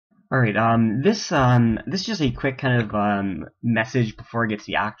Alright, this is just a quick kind of message before I get to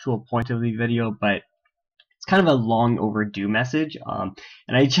the actual point of the video, but it's kind of a long overdue message. And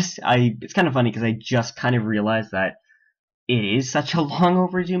it's kind of funny because I just kind of realized that it is such a long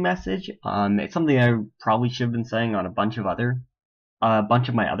overdue message. It's something I probably should have been saying on a bunch of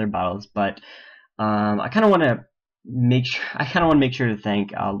my other battles, but I kind of want to make sure to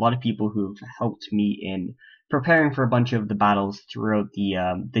thank a lot of people who've helped me in preparing for a bunch of the battles throughout the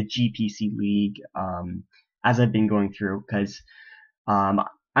GPC League as I've been going through, because um,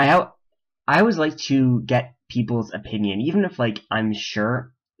 I I always like to get people's opinion, even if like I'm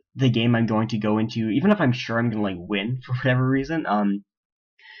sure the game I'm going to go into, even if I'm sure I'm gonna like win for whatever reason.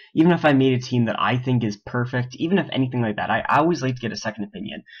 Even if I made a team that I think is perfect, even if anything like that, I always like to get a second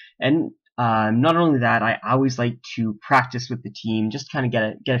opinion. And not only that, I always like to practice with the team, just kind of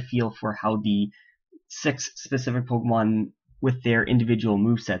get a feel for how the 6 specific Pokemon with their individual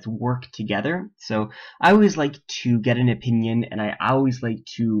movesets work together. So I always like to get an opinion, and I always like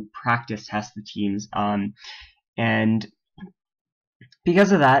to practice test the teams. And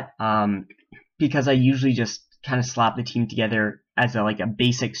because of that, because I usually just kind of slap the team together as a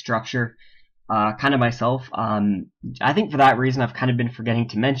basic structure, kind of myself. I think for that reason, I've kind of been forgetting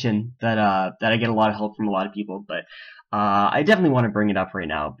to mention that I get a lot of help from a lot of people, but I definitely want to bring it up right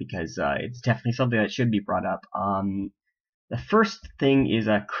now because it's definitely something that should be brought up. The first thing is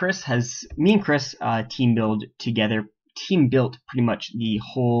me and Chris team built pretty much the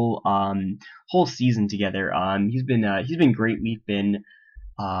whole season together. He's been great. We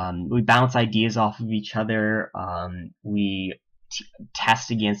bounce ideas off of each other. We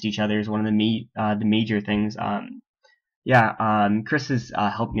test against each other is one of the major things. Chris has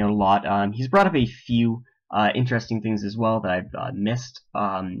helped me out a lot. He's brought up a few interesting things as well that I've missed,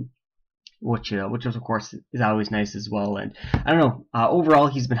 which of course is always nice as well. And I don't know. Overall,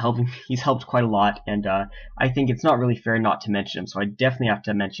 he's helped quite a lot, and I think it's not really fair not to mention him. So I definitely have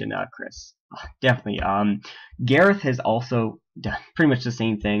to mention Chris. Definitely. Gareth has also done pretty much the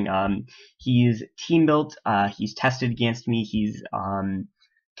same thing. He's team built. He's tested against me. He's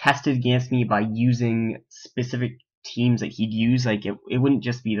tested against me by using specific teams that he'd use. Like it wouldn't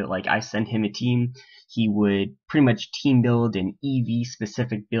just be that like I send him a team. He would pretty much team build an EV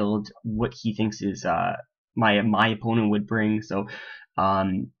specific build, what he thinks is my opponent would bring. So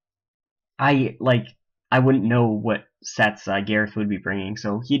I wouldn't know what sets Gareth would be bringing.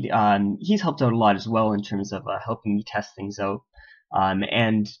 So he's helped out a lot as well in terms of helping me test things out,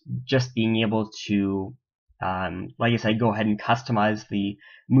 and just being able to, like I said, go ahead and customize the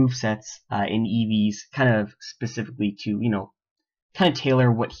movesets in EVs kind of specifically to, kind of tailor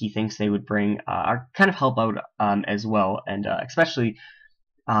what he thinks they would bring, or kind of help out as well, and especially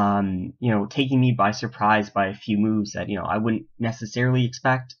taking me by surprise by a few moves that I wouldn't necessarily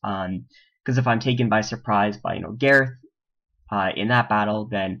expect. Because if I'm taken by surprise by Gareth in that battle,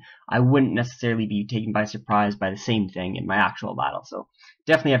 then I wouldn't necessarily be taken by surprise by the same thing in my actual battle. So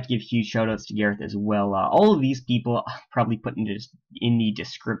definitely have to give huge shoutouts to Gareth as well. All of these people I'll probably put in the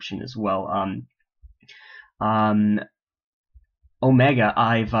description as well. Omega,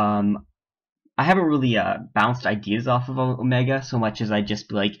 I haven't really bounced ideas off of Omega so much as I just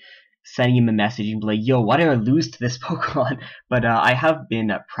be like sending him a message and be like, yo, why did I lose to this Pokemon? But I have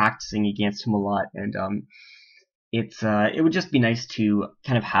been practicing against him a lot, and it would just be nice to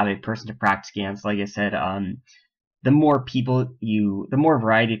kind of have a person to practice against. Like I said, the more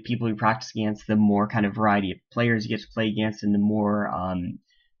variety of people you practice against, the more kind of variety of players you get to play against, and the more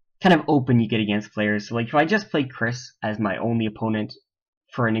kind of open you get against players. So like if I just play Chris as my only opponent,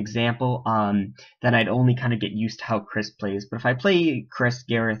 for an example, then I'd only kind of get used to how Chris plays. But if I play Chris,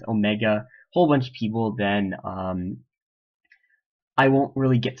 Gareth, Omega, whole bunch of people, then I won't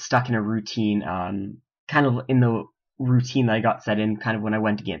really get stuck in a routine, kind of in the routine that I got set in kind of when I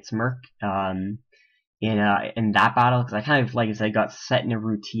went against Merc in that battle, because I kind of, like I said, got set in a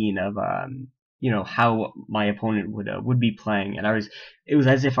routine of how my opponent would be playing, and it was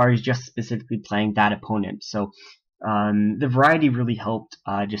as if I was just specifically playing that opponent. So the variety really helped,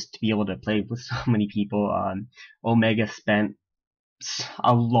 just to be able to play with so many people. Omega spent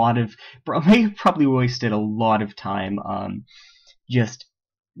a lot of, probably wasted a lot of time just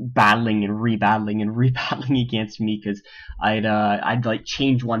battling and rebattling against me, because I'd like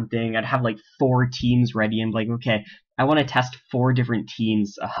change one thing. I'd have like 4 teams ready and like, okay, I want to test 4 different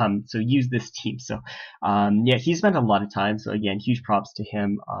teams, so use this team. So yeah, he spent a lot of time, so again, huge props to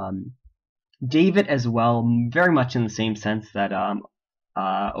him. David as well, very much in the same sense that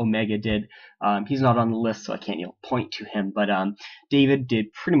Omega did. He's not on the list, so I can't point to him, but David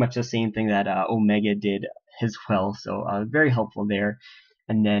did pretty much the same thing that Omega did as well, so very helpful there.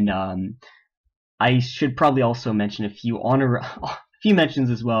 and then I should probably also mention a few mentions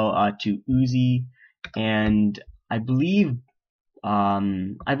as well to Uzi, and I believe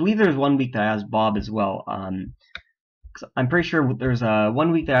there's one week that I asked Bob as well. I'm pretty sure there's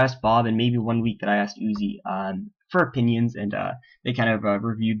 1 week that I asked Bob and maybe 1 week that I asked Uzi for opinions, and they kind of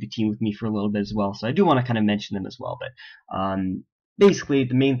reviewed the team with me for a little bit as well. So I do want to kind of mention them as well. But basically,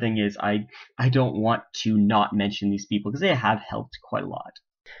 the main thing is I don't want to not mention these people because they have helped quite a lot.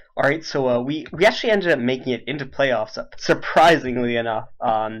 Alright, so we actually ended up making it into playoffs, surprisingly enough.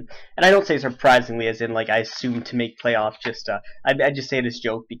 And I don't say surprisingly as in, like, I assumed to make playoffs, just, I just say this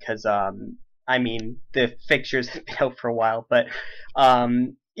joke because, I mean, the fixtures have been out for a while, but,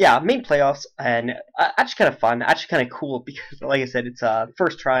 yeah, made playoffs, and actually kind of fun, actually kind of cool, because, like I said, it's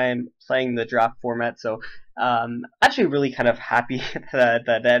first time playing the draft format, so, actually really kind of happy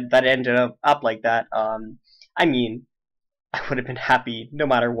that ended up like that. I mean, I would have been happy no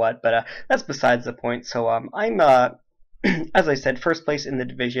matter what, but that's besides the point. So I'm, as I said, first place in the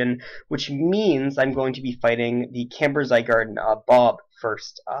division, which means I'm going to be fighting the Camber Zygarden Bob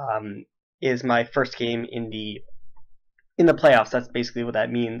first. Is my first game in the playoffs. That's basically what that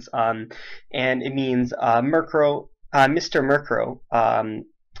means. And it means Mr. Murkrow,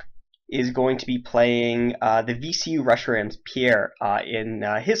 is going to be playing the VCU Rush Rams Pierre in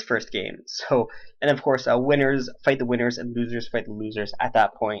his first game. So, and of course, winners fight the winners and losers fight the losers at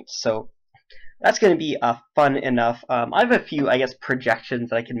that point. So that's going to be fun enough. I have a few, I guess,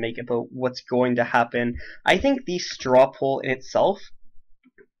 projections that I can make about what's going to happen. I think the straw poll in itself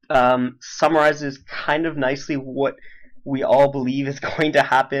summarizes kind of nicely what we all believe is going to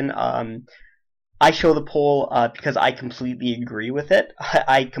happen. I show the poll because I completely agree with it.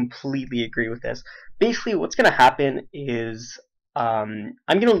 I completely agree with this. Basically, what's going to happen is I'm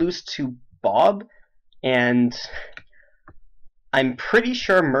going to lose to Bob, and I'm pretty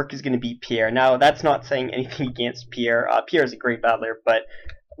sure Merc is going to beat Pierre. Now, that's not saying anything against Pierre. Pierre is a great battler, but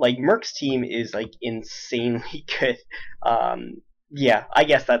like Merc's team is like insanely good. Yeah, I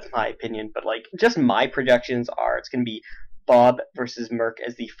guess that's my opinion, but like just my projections are it's going to be Bob versus Merc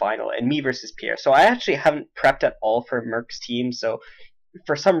as the final, and me versus Pierre. So I actually haven't prepped at all for Merc's team, so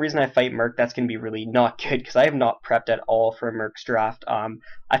for some reason I fight Merc, that's going to be really not good, because I have not prepped at all for Merc's draft.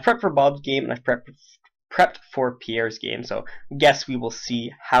 I've prepped for Bob's game, and I've prepped for Pierre's game, so guess we will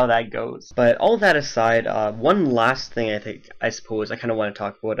see how that goes. But all that aside, one last thing I suppose I kind of want to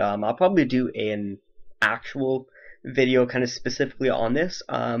talk about, I'll probably do an actual video kind of specifically on this,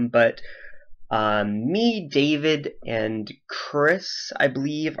 but me, David, and Chris, I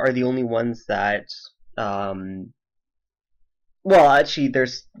believe, are the only ones that, well, actually,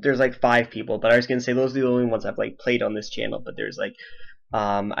 there's like 5 people, but I was gonna say those are the only ones I've like played on this channel. But there's like,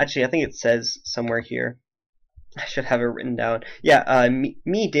 actually, I think it says somewhere here. I should have it written down. Yeah,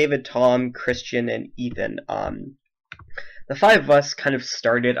 me, David, Tom, Christian, and Ethan. The 5 of us kind of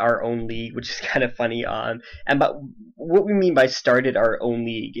started our own league, which is kind of funny. But what we mean by started our own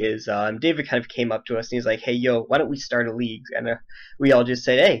league is David kind of came up to us and he's like, "Hey, yo, why don't we start a league?" And we all just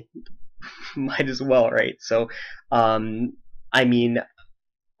said, "Hey, might as well, right?" So, I mean,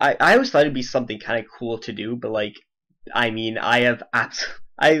 I always thought it'd be something kind of cool to do, but like, I mean, my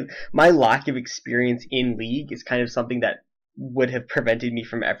lack of experience in League is kind of something that would have prevented me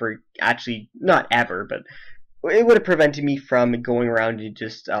from ever, actually, not ever, but it would have prevented me from going around and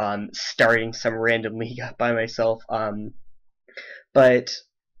just starting some random league by myself. But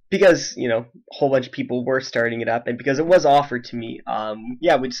because, you know, a whole bunch of people were starting it up, and because it was offered to me,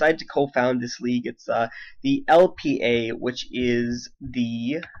 yeah, we decided to co-found this league. It's the LPA, which is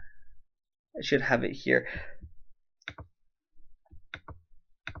the, I should have it here.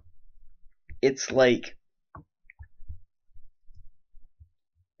 It's like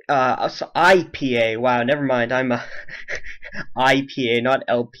so IPA. Wow, never mind. I'm IPA, not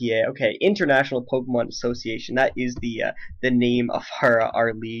LPA. Okay, International Pokemon Association. That is the name of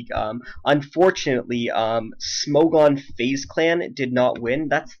our league. Unfortunately, Smogon FaZe Clan did not win.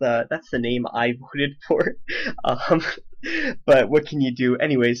 That's the name I voted for. But what can you do?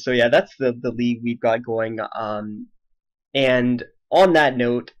 Anyway, so yeah, that's the league we've got going. And on that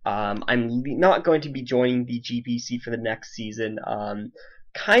note, I'm not going to be joining the GPC for the next season.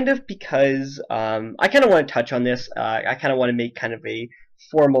 Kind of because I kind of want to touch on this. I kind of want to make kind of a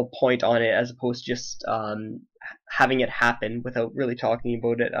formal point on it as opposed to just having it happen without really talking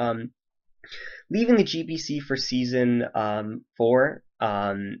about it. Leaving the GPC for season 4.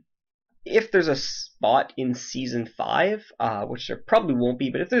 If there's a spot in season 5, which there probably won't be,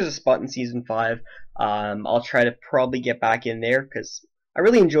 but if there's a spot in season 5, I'll try to probably get back in there because I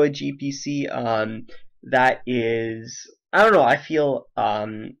really enjoyed GPC. That is I don't know. I feel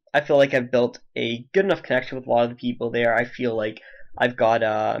like I've built a good enough connection with a lot of the people there. I feel like I've got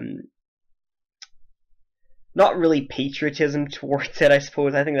not really patriotism towards it, I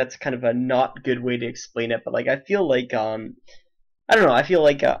suppose. I think that's kind of a not good way to explain it, but like I feel like I don't know. I feel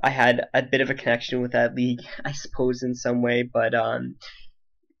like I had a bit of a connection with that league, I suppose, in some way. But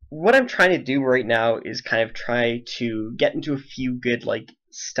what I'm trying to do right now is kind of try to get into a few good like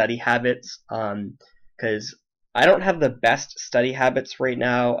study habits. Because I don't have the best study habits right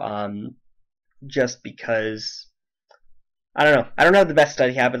now. Just because I don't know. I don't have the best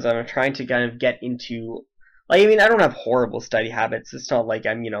study habits. I'm trying to kind of get into like I mean I don't have horrible study habits. It's not like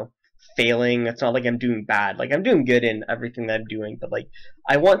I'm failing. It's not like I'm doing bad. Like I'm doing good in everything that I'm doing, but like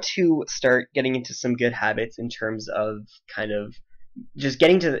I want to start getting into some good habits in terms of kind of just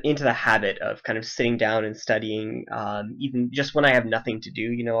getting into the habit of kind of sitting down and studying, even just when I have nothing to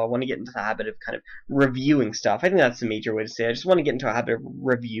do. I want to get into the habit of kind of reviewing stuff. I think that's the major way to say it. I just want to get into a habit of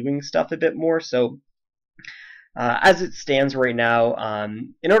reviewing stuff a bit more. So as it stands right now,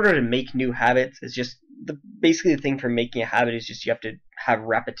 in order to make new habits, it's just basically the thing for making a habit is just you have to have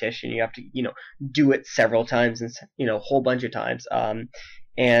repetition. You have to do it several times and a whole bunch of times.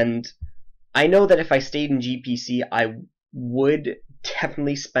 And I know that if I stayed in GPC, I would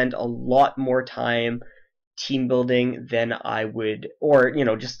definitely spend a lot more time team building than I would, or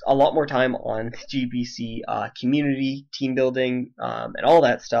just a lot more time on GPC community team building and all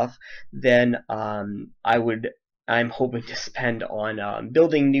that stuff than I'm hoping to spend on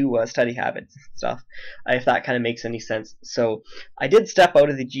building new study habits and stuff, if that kind of makes any sense. So I did step out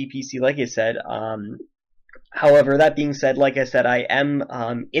of the GPC, like I said. However, that being said, like I said, I am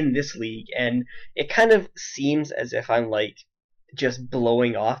in this league, and it kind of seems as if I'm like just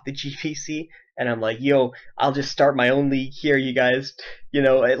blowing off the GPC, and I'm like, yo, I'll just start my own league here, you guys.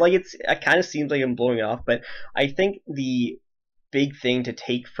 It kind of seems like I'm blowing it off, but I think the big thing to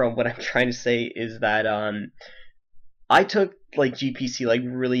take from what I'm trying to say is that I took like GPC like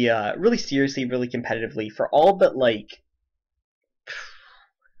really seriously, really competitively for all but like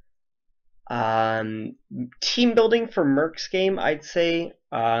team building for Merc's game. I'd say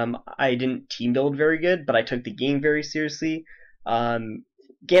I didn't team build very good, but I took the game very seriously.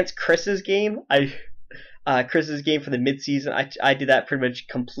 Against Chris's game, Chris's game for the midseason, I did that pretty much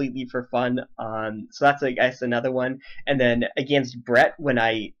completely for fun. So that's I guess another one. And then against Brett, when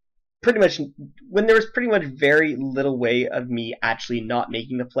there was pretty much very little way of me actually not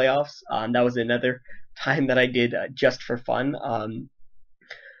making the playoffs, that was another time that I did just for fun.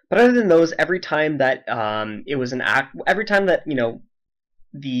 But other than those, every time that every time that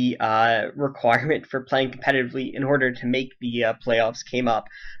the requirement for playing competitively in order to make the playoffs came up,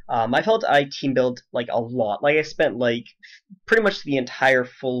 I felt I team built like a lot. Like I spent like pretty much the entire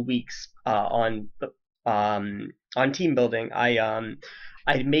full weeks on team building.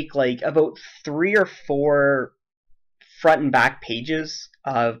 I'd make like about 3 or 4 front and back pages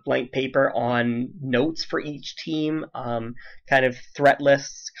of blank paper on notes for each team, kind of threat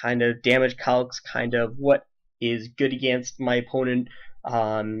lists, kind of damage calcs, kind of what is good against my opponent,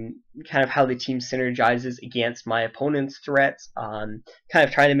 kind of how the team synergizes against my opponent's threats, kind of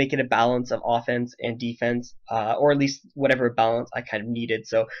trying to make it a balance of offense and defense, or at least whatever balance I kind of needed.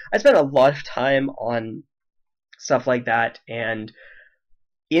 So I spent a lot of time on stuff like that, and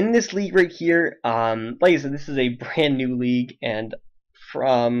in this league right here, like I said, this is a brand new league, and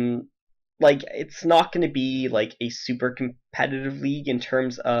from like it's not going to be like a super competitive league in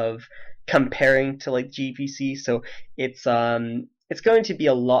terms of comparing to like GPC, so it's going to be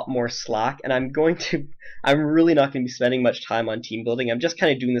a lot more slack, and I'm really not going to be spending much time on team building. I'm just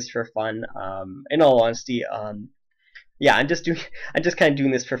kind of doing this for fun. In all honesty, yeah, I'm just kind of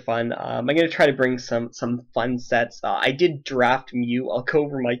doing this for fun. I'm gonna try to bring some fun sets. I did draft Mew. I'll go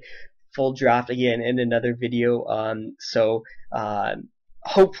over my full draft again in another video. So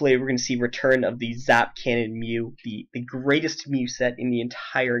hopefully we're gonna see return of the Zap Cannon Mew, the greatest Mew set in the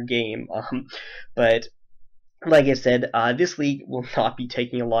entire game. But like I said, this league will not be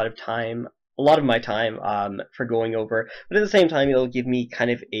taking a lot of my time for going over, but at the same time it'll give me kind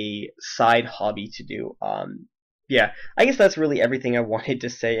of a side hobby to do. Yeah, I guess that's really everything I wanted to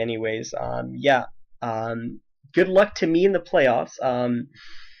say anyways. Yeah, good luck to me in the playoffs.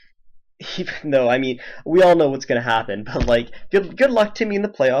 Even though, I mean, we all know what's going to happen, but like, good luck to me in the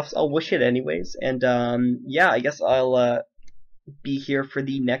playoffs. I'll wish it anyways, and yeah, I guess I'll be here for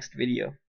the next video.